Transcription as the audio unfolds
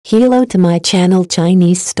Hello to my channel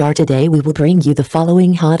Chinese Star. Today we will bring you the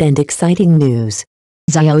following hot and exciting news.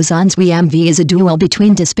 Xiao Zhan's MV is a duel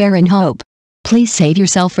between despair and hope. Please save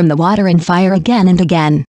yourself from the water and fire again and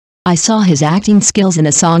again. I saw his acting skills in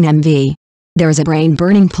a song MV. There is a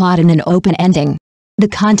brain-burning plot and an open ending. The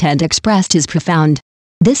content expressed is profound.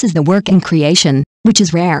 This is the work in creation, which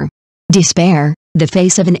is rare. Despair, the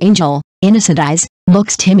face of an angel, innocent eyes,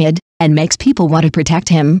 looks timid, and makes people want to protect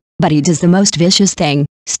him, but he does the most vicious thing,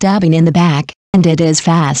 stabbing in the back, and it is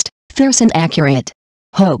fast, fierce and accurate.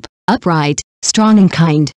 Hope, upright, strong and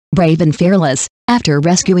kind, brave and fearless, after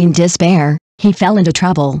rescuing despair, he fell into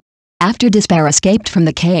trouble. After despair escaped from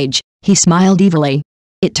the cage, he smiled evilly.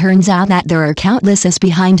 It turns out that there are countless us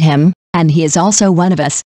behind him, and he is also one of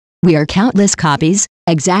us. We are countless copies,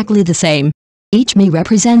 exactly the same. Each me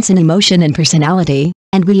represents an emotion and personality,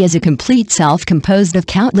 and we is a complete self composed of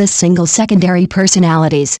countless single secondary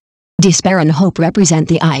personalities. Despair and hope represent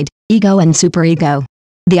the id, ego and superego.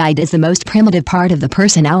 The id is the most primitive part of the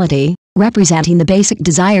personality, representing the basic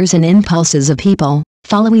desires and impulses of people,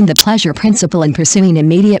 following the pleasure principle and pursuing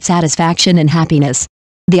immediate satisfaction and happiness.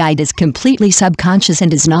 The id is completely subconscious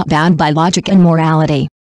and is not bound by logic and morality.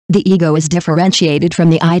 The ego is differentiated from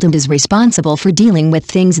the id and is responsible for dealing with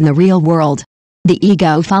things in the real world. The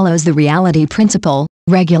ego follows the reality principle,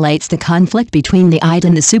 regulates the conflict between the id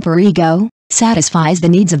and the superego, satisfies the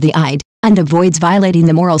needs of the id, and avoids violating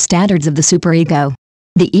the moral standards of the superego.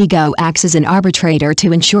 The ego acts as an arbitrator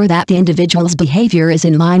to ensure that the individual's behavior is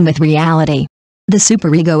in line with reality. The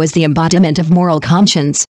superego is the embodiment of moral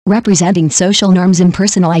conscience, representing social norms and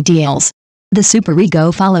personal ideals. The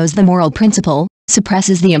superego follows the moral principle,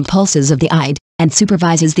 suppresses the impulses of the id, and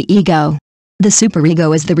supervises the ego. The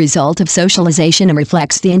superego is the result of socialization and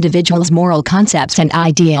reflects the individual's moral concepts and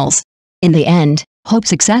ideals. In the end, hope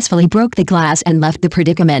successfully broke the glass and left the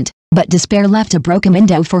predicament, but despair left a broken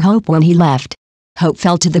window for hope when he left. Hope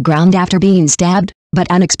fell to the ground after being stabbed, but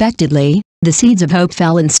unexpectedly, the seeds of hope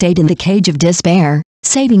fell and stayed in the cage of despair,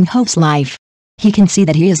 saving hope's life. He can see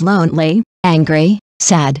that he is lonely, angry,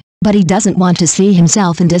 sad, but he doesn't want to see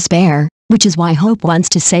himself in despair, which is why hope wants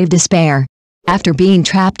to save despair. After being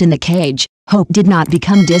trapped in the cage, hope did not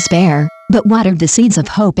become despair, but watered the seeds of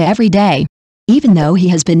hope every day. Even though he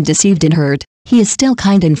has been deceived and hurt, he is still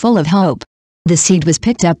kind and full of hope. The seed was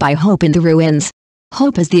picked up by hope in the ruins.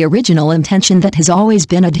 Hope is the original intention that has always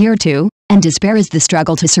been adhered to, and despair is the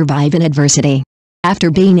struggle to survive in adversity.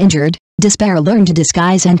 After being injured, despair learned to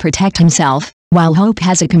disguise and protect himself, while hope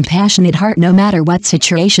has a compassionate heart no matter what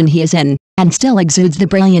situation he is in, and still exudes the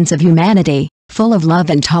brilliance of humanity, full of love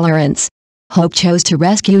and tolerance. Hope chose to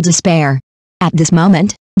rescue despair. At this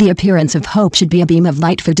moment, the appearance of hope should be a beam of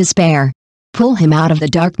light for despair. Pull him out of the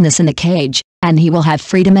darkness in the cage, and he will have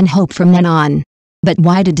freedom and hope from then on. But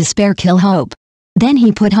why did despair kill hope? Then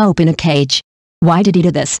he put hope in a cage. Why did he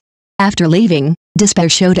do this? After leaving, despair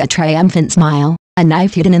showed a triumphant smile, a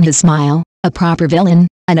knife hidden in his smile, a proper villain,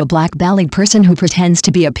 and a black-bellied person who pretends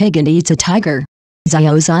to be a pig and eats a tiger.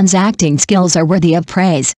 Xiao Zhan's acting skills are worthy of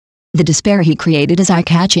praise. The despair he created is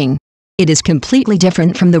eye-catching. It is completely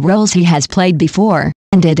different from the roles he has played before,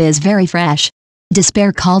 and it is very fresh.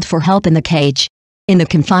 Despair called for help in the cage. In the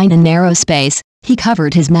confined and narrow space, he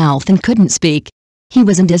covered his mouth and couldn't speak. He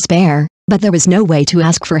was in despair, but there was no way to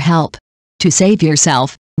ask for help. To save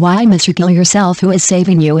yourself, why must you kill yourself who is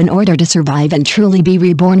saving you in order to survive and truly be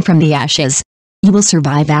reborn from the ashes? You will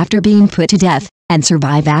survive after being put to death, and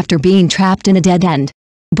survive after being trapped in a dead end.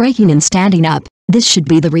 Breaking and standing up, this should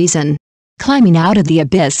be the reason. Climbing out of the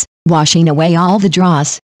abyss, washing away all the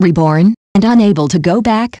dross, reborn, and unable to go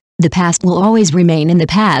back, the past will always remain in the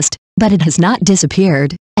past, but it has not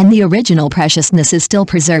disappeared, and the original preciousness is still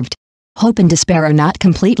preserved. Hope and despair are not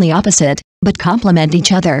completely opposite, but complement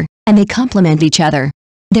each other, and they complement each other.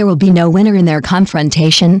 There will be no winner in their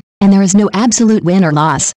confrontation, and there is no absolute win or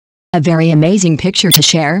loss. A very amazing picture to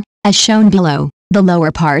share, as shown below. The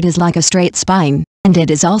lower part is like a straight spine, and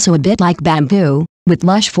it is also a bit like bamboo, with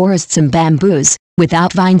lush forests and bamboos,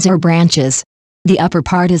 without vines or branches. The upper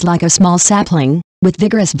part is like a small sapling, with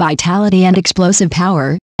vigorous vitality and explosive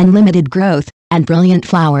power, and limited growth, and brilliant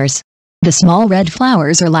flowers. The small red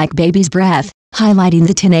flowers are like baby's breath, highlighting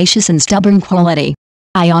the tenacious and stubborn quality.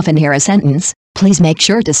 I often hear a sentence, please make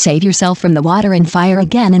sure to save yourself from the water and fire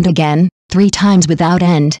again and again, 3 times without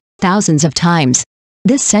end, thousands of times.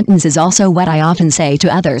 This sentence is also what I often say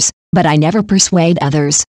to others, but I never persuade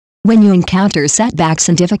others. When you encounter setbacks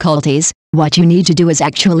and difficulties, what you need to do is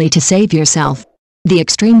actually to save yourself. The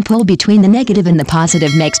extreme pull between the negative and the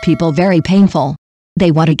positive makes people very painful.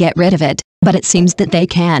 They want to get rid of it, but it seems that they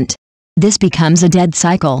can't. This becomes a dead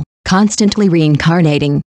cycle, constantly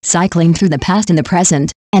reincarnating, cycling through the past and the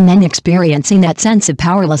present, and then experiencing that sense of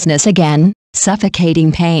powerlessness again,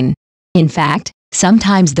 suffocating pain. In fact,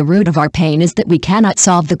 sometimes the root of our pain is that we cannot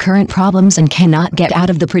solve the current problems and cannot get out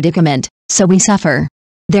of the predicament, so we suffer.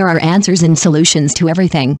 There are answers and solutions to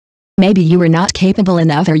everything. Maybe you were not capable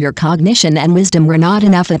enough or your cognition and wisdom were not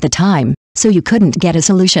enough at the time, so you couldn't get a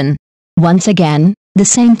solution. Once again, the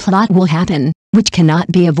same plot will happen, which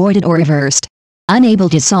cannot be avoided or reversed. Unable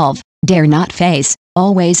to solve, dare not face,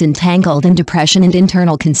 always entangled in depression and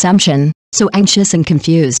internal consumption, so anxious and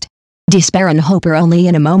confused. Despair and hope are only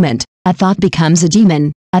in a moment. A thought becomes a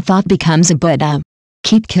demon, a thought becomes a Buddha.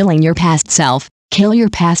 Keep killing your past self, kill your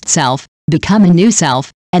past self, become a new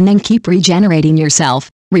self, and then keep regenerating yourself.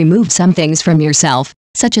 Remove some things from yourself,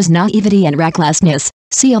 such as naivety and recklessness,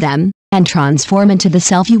 seal them, and transform into the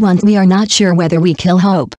self you want. We are not sure whether we kill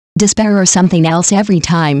hope, despair or something else every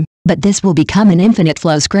time, but this will become an infinite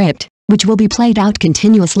flow script, which will be played out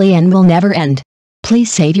continuously and will never end.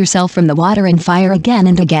 Please save yourself from the water and fire again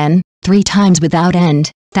and again, 3 times without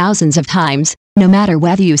end, thousands of times, no matter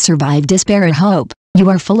whether you survive despair or hope, you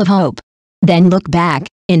are full of hope. Then look back.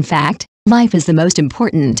 In fact, life is the most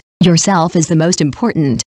important, yourself is the most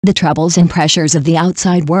important, the troubles and pressures of the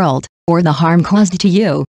outside world, or the harm caused to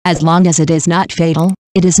you, as long as it is not fatal,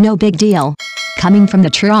 it is no big deal. Coming from the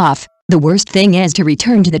trough, the worst thing is to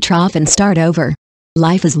return to the trough and start over.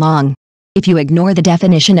 Life is long. If you ignore the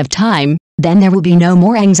definition of time, then there will be no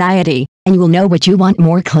more anxiety, and you will know what you want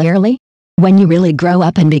more clearly. When you really grow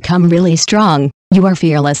up and become really strong, you are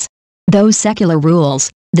fearless. Those secular rules,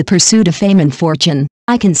 the pursuit of fame and fortune,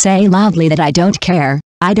 I can say loudly that I don't care,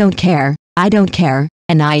 I don't care, I don't care,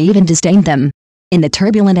 and I even disdain them. In the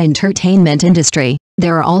turbulent entertainment industry,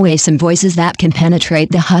 there are always some voices that can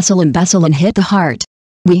penetrate the hustle and bustle and hit the heart.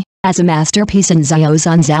 We, as a masterpiece in Xiao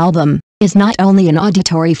Zhan's album, is not only an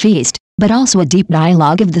auditory feast, but also a deep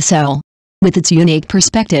dialogue of the soul. With its unique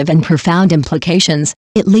perspective and profound implications,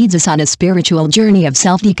 it leads us on a spiritual journey of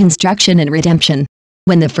self-deconstruction and redemption.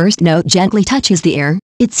 When the first note gently touches the ear,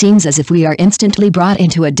 it seems as if we are instantly brought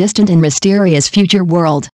into a distant and mysterious future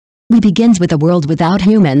world. We begins with a world without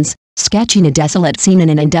humans, sketching a desolate scene in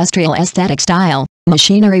an industrial aesthetic style.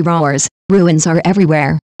 Machinery roars, ruins are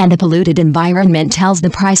everywhere, and the polluted environment tells the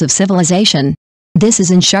price of civilization. This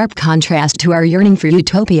is in sharp contrast to our yearning for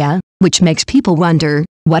utopia, which makes people wonder,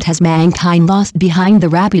 what has mankind lost behind the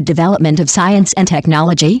rapid development of science and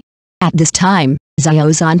technology? At this time, Xiao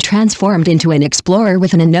Zhan transformed into an explorer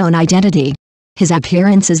with an unknown identity. His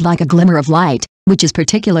appearance is like a glimmer of light, which is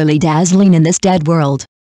particularly dazzling in this dead world.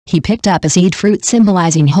 He picked up a seed fruit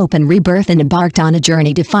symbolizing hope and rebirth and embarked on a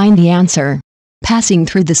journey to find the answer. Passing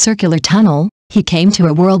through the circular tunnel, he came to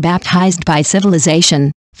a world baptized by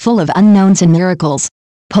civilization, full of unknowns and miracles.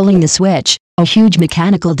 Pulling the switch, a huge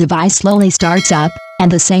mechanical device slowly starts up,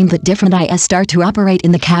 and the same but different eyes start to operate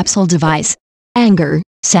in the capsule device. Anger,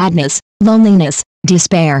 sadness, loneliness,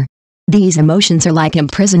 despair. These emotions are like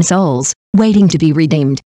imprisoned souls, waiting to be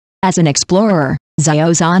redeemed. As an explorer,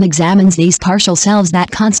 Xiao Zhan examines these partial selves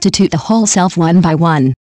that constitute the whole self one by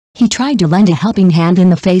one. He tried to lend a helping hand in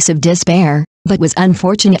the face of despair, but was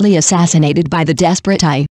unfortunately assassinated by the desperate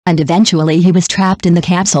eye, and eventually he was trapped in the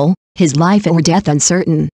capsule, his life or death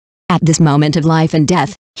uncertain. At this moment of life and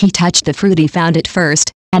death, he touched the fruit he found at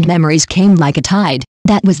first, and memories came like a tide.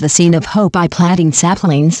 That was the scene of hope by planting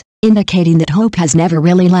saplings, indicating that hope has never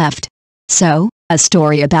really left. So, a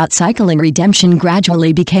story about cycle and redemption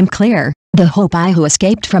gradually became clear. The hope I who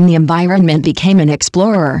escaped from the environment became an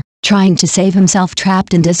explorer, trying to save himself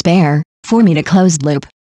trapped in despair, forming a closed loop.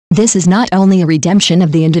 This is not only a redemption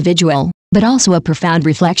of the individual, but also a profound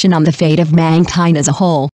reflection on the fate of mankind as a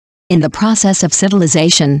whole. In the process of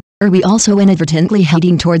civilization, are we also inadvertently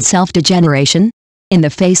heading towards self-degeneration? In the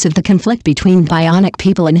face of the conflict between bionic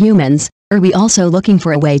people and humans, are we also looking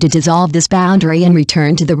for a way to dissolve this boundary and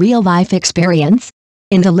return to the real-life experience?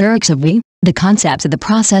 In the lyrics of We, the concepts of the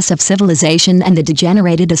process of civilization and the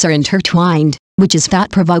degenerated us are intertwined, which is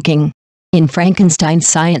thought-provoking. In Frankenstein's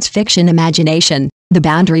science fiction imagination, the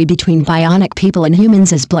boundary between bionic people and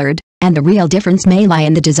humans is blurred, and the real difference may lie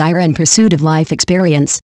in the desire and pursuit of life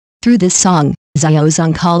experience. Through this song, Xiao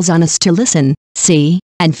Zhan calls on us to listen, see,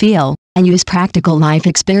 and feel, and use practical life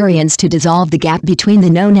experience to dissolve the gap between the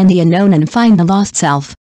known and the unknown and find the lost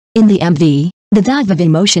self. In the MV, the dive of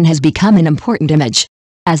emotion has become an important image.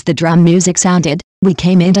 As the drum music sounded, we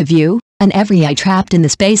came into view, and every eye trapped in the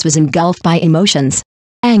space was engulfed by emotions.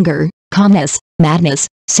 Anger, calmness, madness,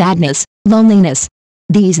 sadness, loneliness.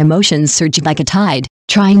 These emotions surged like a tide,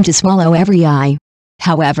 trying to swallow every eye.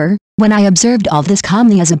 However, when I observed all this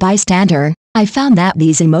calmly as a bystander, I found that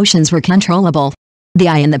these emotions were controllable. The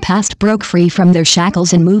I in the past broke free from their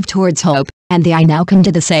shackles and moved towards hope, and the I now come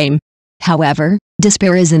to the same. However,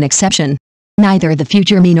 despair is an exception. Neither the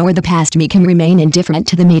future me nor the past me can remain indifferent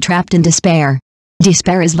to the me trapped in despair.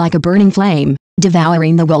 Despair is like a burning flame,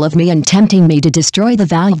 devouring the will of me and tempting me to destroy the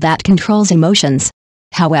valve that controls emotions.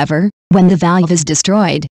 However, when the valve is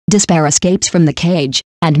destroyed, despair escapes from the cage,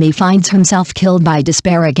 and me finds himself killed by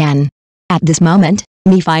despair again. At this moment,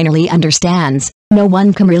 me finally understands, no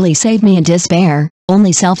one can really save me in despair,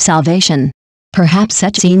 only self-salvation. Perhaps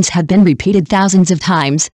such scenes have been repeated thousands of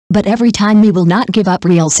times, but every time me will not give up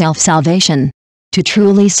real self-salvation. To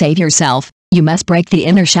truly save yourself, you must break the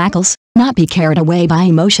inner shackles, not be carried away by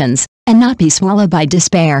emotions, and not be swallowed by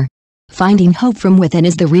despair. Finding hope from within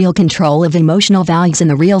is the real control of emotional valves and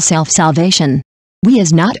the real self-salvation. We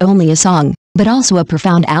is not only a song, but also a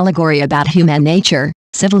profound allegory about human nature,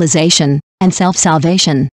 civilization, and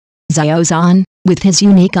self-salvation. Xiao Zhan, with his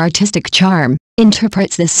unique artistic charm,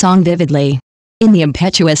 interprets this song vividly. In the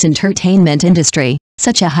impetuous entertainment industry,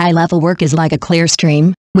 such a high-level work is like a clear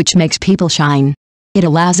stream, which makes people shine. It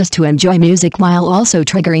allows us to enjoy music while also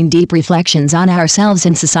triggering deep reflections on ourselves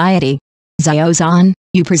and society. Xiao Zhan,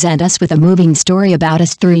 you present us with a moving story about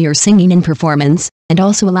us through your singing and performance, and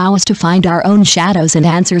also allow us to find our own shadows and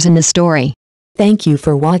answers in the story. Thank you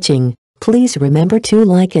for watching. Please remember to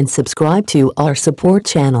like and subscribe to our support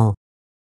channel.